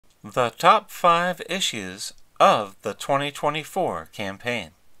The top 5 issues of the 2024 campaign.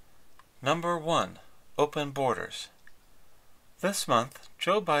 Number 1. Open borders. This month,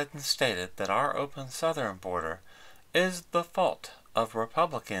 Joe Biden stated that our open southern border is the fault of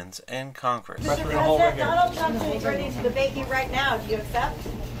Republicans in Congress. Mr. President, Donald Trump is ready to debate you right now. Do you accept?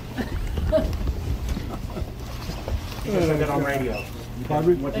 He just said that on radio.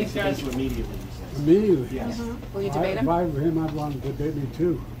 What they debate you immediately. Immediately? Yes. Will you debate him? If I were him, I'd want to debate me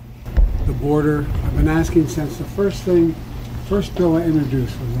too. The border, I've been asking since the first bill I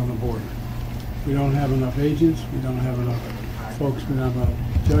introduced was on the border. We don't have enough agents, we don't have enough folks, we don't have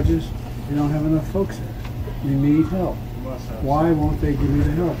enough judges, we don't have enough folks there. We need help. Why won't they give me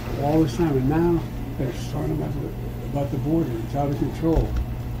the help all this time? And now they're starting about the border. It's out of control.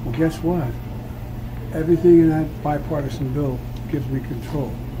 Well, guess what? Everything in that bipartisan bill gives me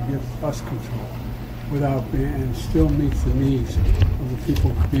control, gives us control, without being, and still meets the needs of the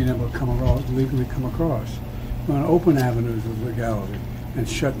people being able to legally come across. We're going to open avenues of legality and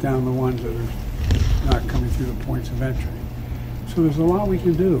shut down the ones that are not coming through the points of entry. So there's a lot we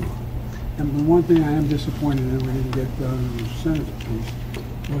can do. And the one thing I am disappointed in we didn't get done in the Senate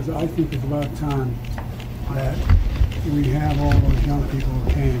piece was I think it's about time that we have all those young people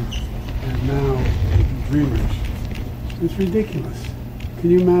who came and now dreamers. It's ridiculous.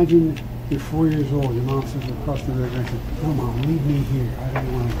 Can you imagine you're 4 years old, your mom says across the river, no mom, leave me here, I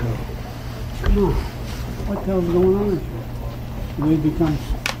don't want to go. Come on, what the hell's going on here? And they become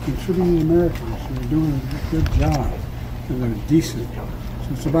contributing Americans and they're doing a good job and they're decent.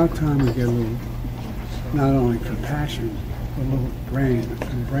 So it's about time we get a little, not only compassion, but a little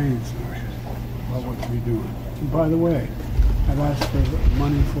some brains about what we're doing. And by the way, I've asked for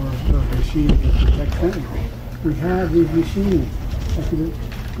money for machines to protect fentanyl. We have these machines.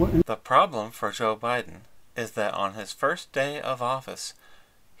 The problem for Joe Biden is that on his first day of office,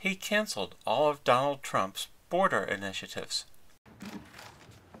 he canceled all of Donald Trump's border initiatives.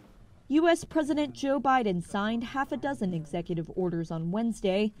 U.S. President Joe Biden signed half a dozen executive orders on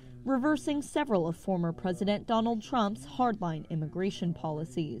Wednesday, reversing several of former President Donald Trump's hardline immigration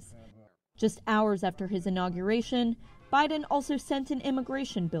policies. Just hours after his inauguration, Biden also sent an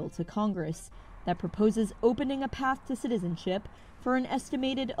immigration bill to Congress that proposes opening a path to citizenship for an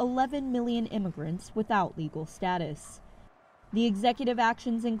estimated 11 million immigrants without legal status. The executive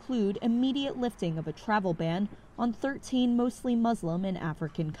actions include immediate lifting of a travel ban on 13 mostly Muslim and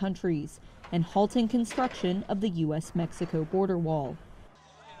African countries and halting construction of the U.S.-Mexico border wall.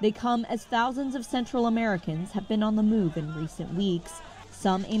 They come as thousands of Central Americans have been on the move in recent weeks,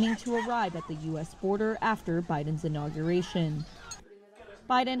 some aiming to arrive at the U.S. border after Biden's inauguration.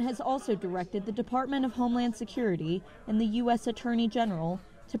 Biden has also directed the Department of Homeland Security and the U.S. Attorney General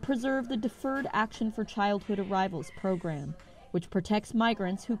to preserve the Deferred Action for Childhood Arrivals program, which protects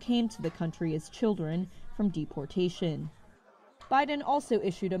migrants who came to the country as children from deportation. Biden also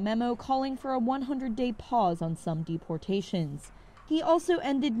issued a memo calling for a 100-day pause on some deportations. He also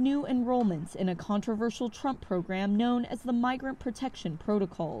ended new enrollments in a controversial Trump program known as the Migrant Protection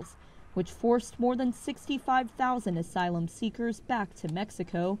Protocols, which forced more than 65,000 asylum seekers back to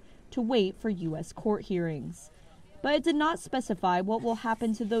Mexico to wait for U.S. court hearings. But it did not specify what will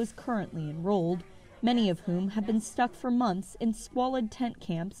happen to those currently enrolled, many of whom have been stuck for months in squalid tent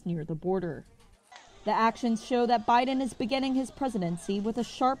camps near the border. The actions show that Biden is beginning his presidency with a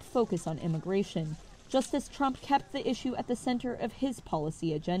sharp focus on immigration, just as Trump kept the issue at the center of his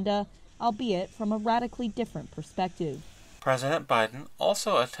policy agenda, albeit from a radically different perspective. President Biden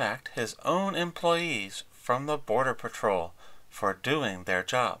also attacked his own employees from the Border Patrol for doing their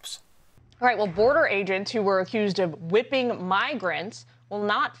jobs. All right, well, border agents who were accused of whipping migrants will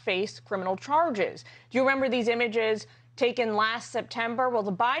not face criminal charges. Do you remember these images taken last September? Well,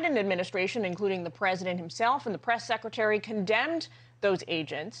 the Biden administration, including the president himself and the press secretary, condemned those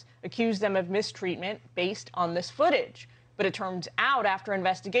agents, accused them of mistreatment based on this footage. But it turns out after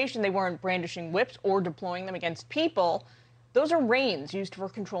investigation, they weren't brandishing whips or deploying them against people. Those are reins used for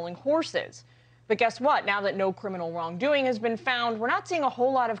controlling horses. But guess what? Now that no criminal wrongdoing has been found, we're not seeing a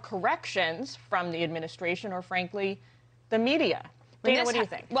whole lot of corrections from the administration or, frankly, the media. Dana, what do you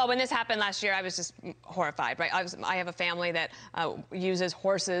think? Well, when this happened last year, I was just horrified, right? I have a family that uses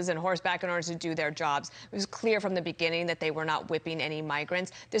horses and horseback in order to do their jobs. It was clear from the beginning that they were not whipping any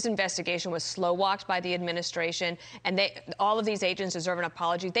migrants. This investigation was slow-walked by the administration, and all of these agents deserve an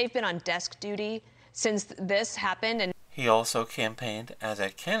apology. They've been on desk duty since this happened. And he also campaigned as a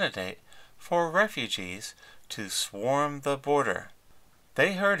candidate for refugees to swarm the border.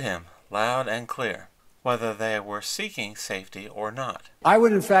 They heard him loud and clear. whether they were seeking safety or not. I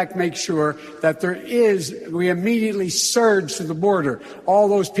would, in fact, make sure that we immediately surge to the border. All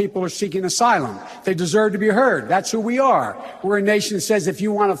those people are seeking asylum. They deserve to be heard. That's who we are. We're a nation that says if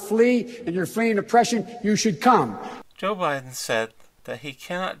you want to flee and you're fleeing oppression, you should come. Joe Biden said that he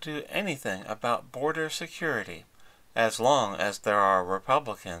cannot do anything about border security as long as there are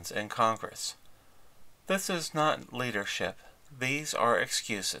Republicans in Congress. This is not leadership. These are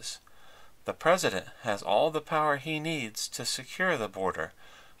excuses. The president has all the power he needs to secure the border,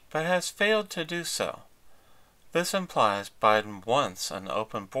 but has failed to do so. This implies Biden wants an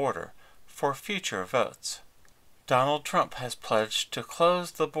open border for future votes. Donald Trump has pledged to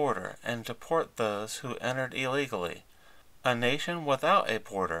close the border and deport those who entered illegally. A nation without a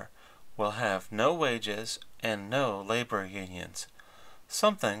border will have no wages and no labor unions,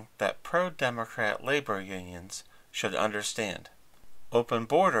 something that pro-Democrat labor unions should understand. Open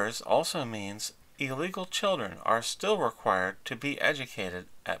borders also means illegal children are still required to be educated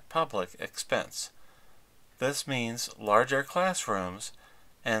at public expense. This means larger classrooms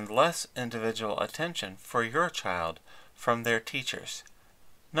and less individual attention for your child from their teachers.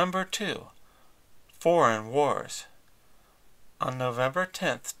 Number 2. Foreign wars. On November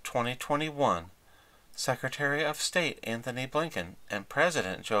 10, 2021, Secretary of State Anthony Blinken and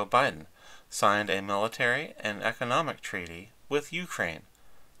President Joe Biden signed a military and economic treaty with Ukraine.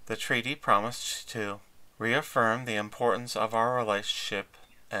 The treaty promised to reaffirm the importance of our relationship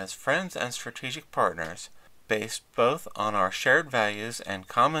as friends and strategic partners, based both on our shared values and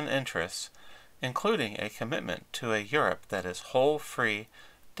common interests, including a commitment to a Europe that is whole, free,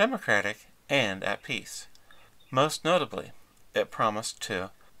 democratic, and at peace. Most notably, it promised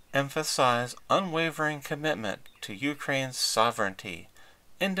to emphasize unwavering commitment to Ukraine's sovereignty,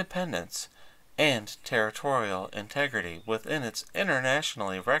 independence, and territorial integrity within its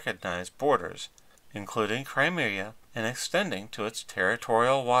internationally recognized borders, including Crimea, and extending to its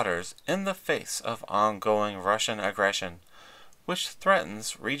territorial waters in the face of ongoing Russian aggression, which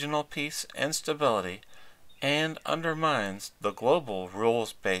threatens regional peace and stability and undermines the global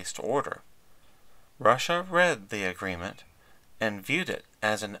rules-based order. Russia read the agreement and viewed it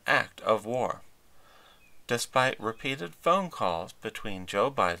as an act of war. Despite repeated phone calls between Joe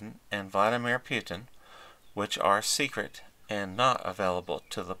Biden and Vladimir Putin, which are secret and not available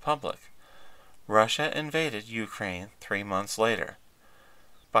to the public, Russia invaded Ukraine 3 months later.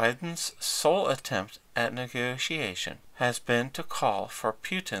 Biden's sole attempt at negotiation has been to call for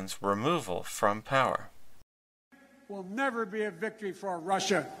Putin's removal from power. Will never be a victory for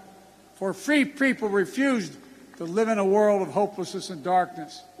Russia, for free people refused to live in a world of hopelessness and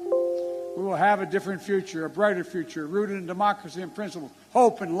darkness. We will have a different future, a brighter future, rooted in democracy and principles,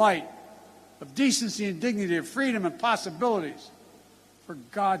 hope and light, of decency and dignity, of freedom and possibilities. For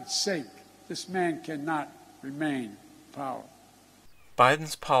God's sake, this man cannot remain in power.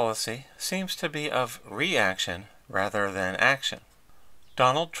 Biden's policy seems to be of reaction rather than action.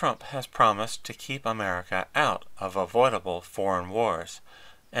 Donald Trump has promised to keep America out of avoidable foreign wars,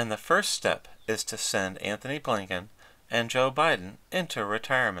 and the first step is to send Anthony Blinken and Joe Biden into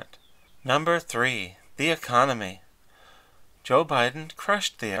retirement. Number 3. The economy. Joe Biden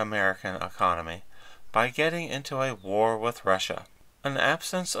crushed the American economy by getting into a war with Russia. An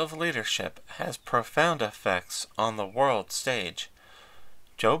absence of leadership has profound effects on the world stage.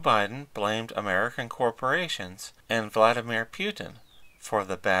 Joe Biden blamed American corporations and Vladimir Putin for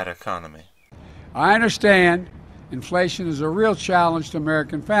the bad economy. I understand inflation is a real challenge to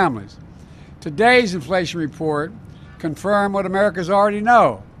American families. Today's inflation report confirmed what Americans already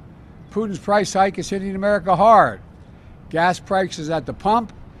know. Putin's price hike is hitting America hard. Gas prices at the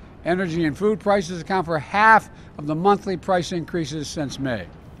pump, energy and food prices account for half of the monthly price increases since May.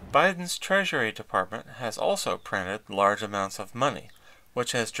 Biden's Treasury Department has also printed large amounts of money,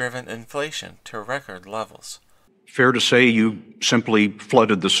 which has driven inflation to record levels. Fair to say you simply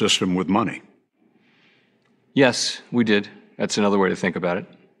flooded the system with money? Yes, we did. That's another way to think about it.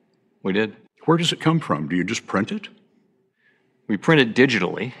 We did. Where does it come from? Do you just print it? We print it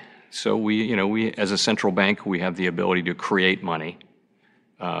digitally. So we, as a central bank, we have the ability to create money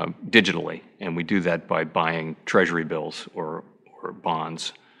digitally, and we do that by buying treasury bills or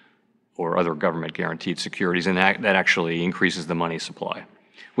bonds or other government-guaranteed securities, and that actually increases the money supply.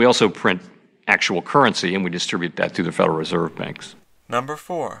 We also print actual currency, and we distribute that through the Federal Reserve banks. Number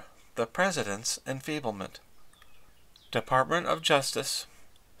 4. The President's enfeeblement. Department of Justice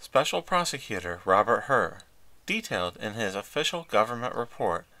Special Prosecutor Robert Hur detailed in his official government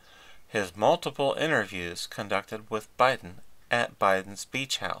report his multiple interviews conducted with Biden at Biden's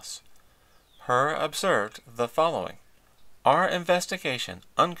beach house. Hur observed the following. Our investigation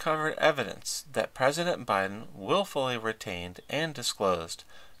uncovered evidence that President Biden willfully retained and disclosed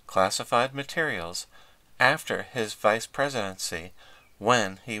classified materials after his vice presidency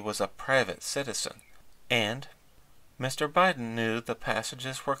when he was a private citizen, and Mr. Biden knew the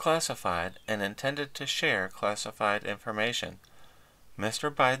passages were classified and intended to share classified information.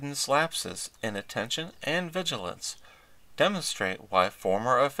 Mr. Biden's lapses in attention and vigilance demonstrate why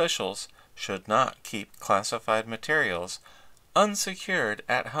former officials should not keep classified materials unsecured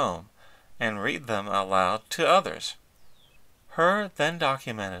at home and read them aloud to others. Hur then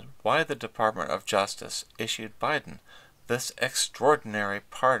documented why the Department of Justice issued Biden this extraordinary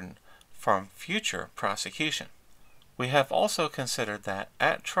pardon from future prosecution. We have also considered that,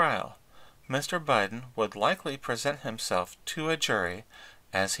 at trial, Mr. Biden would likely present himself to a jury,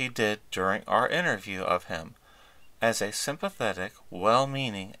 as he did during our interview of him, as a sympathetic,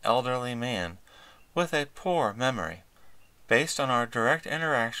 well-meaning elderly man with a poor memory. Based on our direct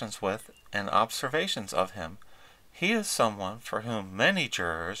interactions with and observations of him, he is someone for whom many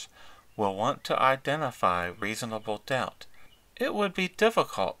jurors will want to identify reasonable doubt. It would be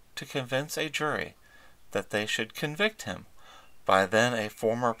difficult to convince a jury that they should convict him, by then a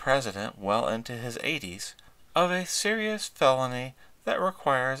former president well into his 80s, of a serious felony that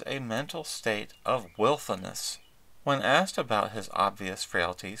requires a mental state of willfulness. When asked about his obvious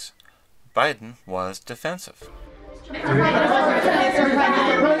frailties, Biden was defensive.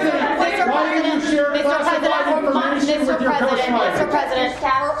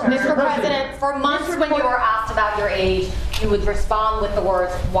 Mr. President, for months when you were asked about your age, you would respond with the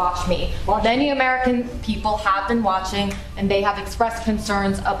words, "Watch me." Many American people have been watching, and they have expressed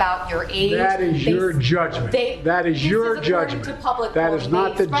concerns about your age. That is your judgment. That is your judgment. That is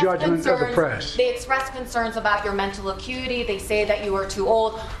not the judgment of the press. They express concerns about your mental acuity. They say that you are too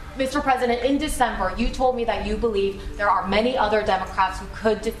old. Mr. President, in December, you told me that you believe there are many other Democrats who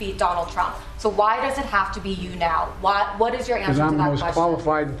could defeat Donald Trump. So why does it have to be you now? What is your answer to that question? Because I'm the most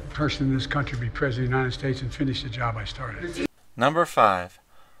qualified person in this country to be President of the United States and finish the job I started. Number 5.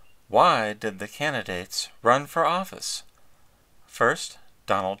 Why did the candidates run for office? First,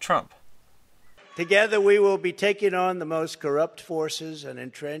 Donald Trump. Together we will be taking on the most corrupt forces and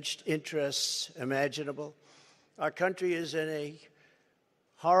entrenched interests imaginable. Our country is in a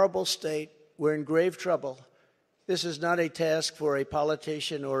horrible state. We're in grave trouble. This is not a task for a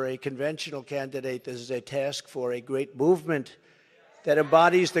politician or a conventional candidate. This is a task for a great movement that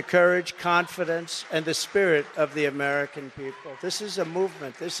embodies the courage, confidence, and the spirit of the American people. This is a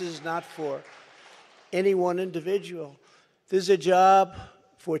movement. This is not for any one individual. This is a job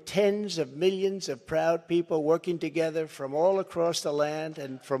for tens of millions of proud people working together from all across the land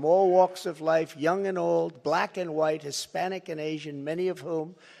and from all walks of life, young and old, black and white, Hispanic and Asian, many of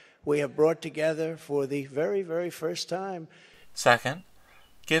whom we have brought together for the very, very first time. Second,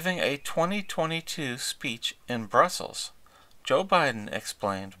 giving a 2022 speech in Brussels, Joe Biden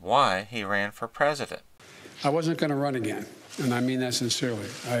explained why he ran for president. I wasn't going to run again, and I mean that sincerely.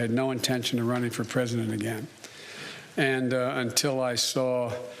 I had no intention of running for president again. And until I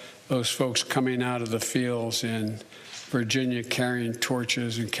saw those folks coming out of the fields in Virginia carrying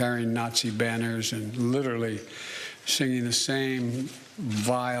torches and carrying Nazi banners and literally singing the same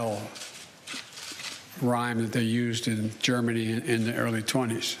vile rhyme that they used in Germany in the early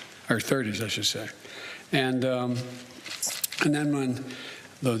 20s, or 30s, I should say. And then when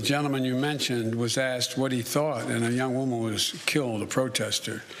the gentleman you mentioned was asked what he thought, and a young woman was killed, a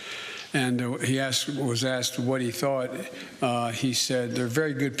protester, and he was asked what he thought. He said, "They're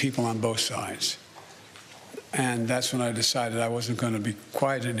very good people on both sides." And that's when I decided I wasn't going to be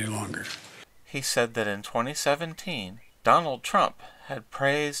quiet any longer. He said that in 2017, Donald Trump had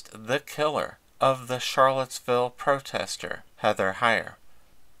praised the killer of the Charlottesville protester, Heather Heyer.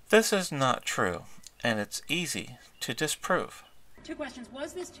 This is not true, and it's easy to disprove. 2 questions.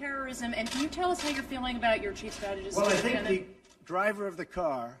 Was this terrorism? And can you tell us how you're feeling about your chief strategist? Well, I think the driver of the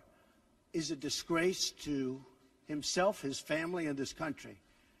car is a disgrace to himself, his family, and this country.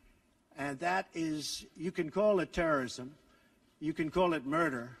 And that is, you can call it terrorism, you can call it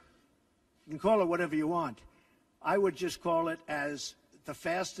murder, you can call it whatever you want. I would just call it as the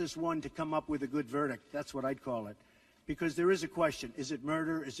fastest one to come up with a good verdict. That's what I'd call it. Because there is a question. Is it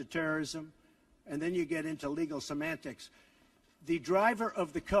murder? Is it terrorism? And then you get into legal semantics. The driver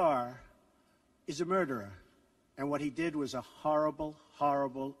of the car is a murderer. And what he did was a horrible,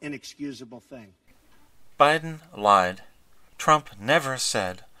 horrible, inexcusable thing. Biden lied. Trump never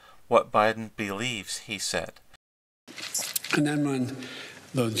said what Biden believes he said. And then when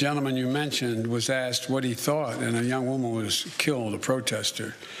the gentleman you mentioned was asked what he thought, and a young woman was killed, a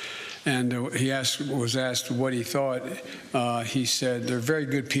protester, And was asked what he thought. He said, they're very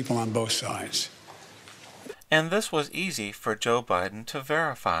good people on both sides. And this was easy for Joe Biden to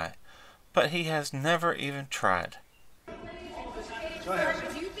verify, but he has never even tried. Do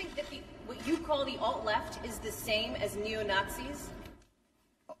you think that what you call the alt-left is the same as neo-Nazis?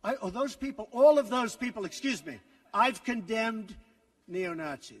 Those people, all of those people, excuse me, I've condemned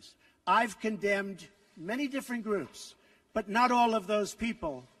neo-Nazis. I've condemned many different groups, but not all of those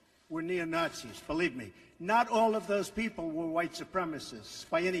people were neo-Nazis, believe me. Not all of those people were white supremacists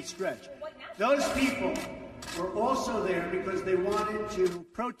by any stretch. Those people were also there because they wanted to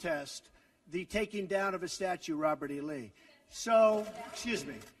protest the taking down of a statue, Robert E. Lee. So, excuse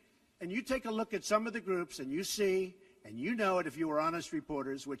me, and you take a look at some of the groups and you see, and you know it if you were honest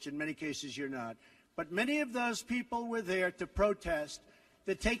reporters, which in many cases you're not, but many of those people were there to protest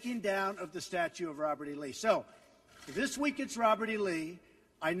the taking down of the statue of Robert E. Lee. So, this week it's Robert E. Lee.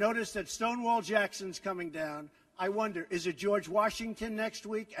 I noticed that Stonewall Jackson's coming down. I wonder, is it George Washington next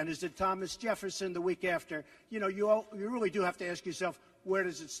week? And is it Thomas Jefferson the week after? You know, you really do have to ask yourself, where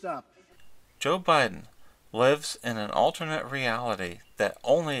does it stop? Joe Biden lives in an alternate reality that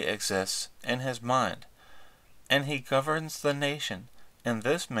only exists in his mind, and he governs the nation in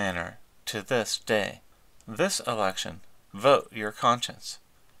this manner to this day. This election, vote your conscience.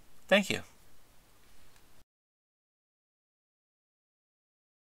 Thank you.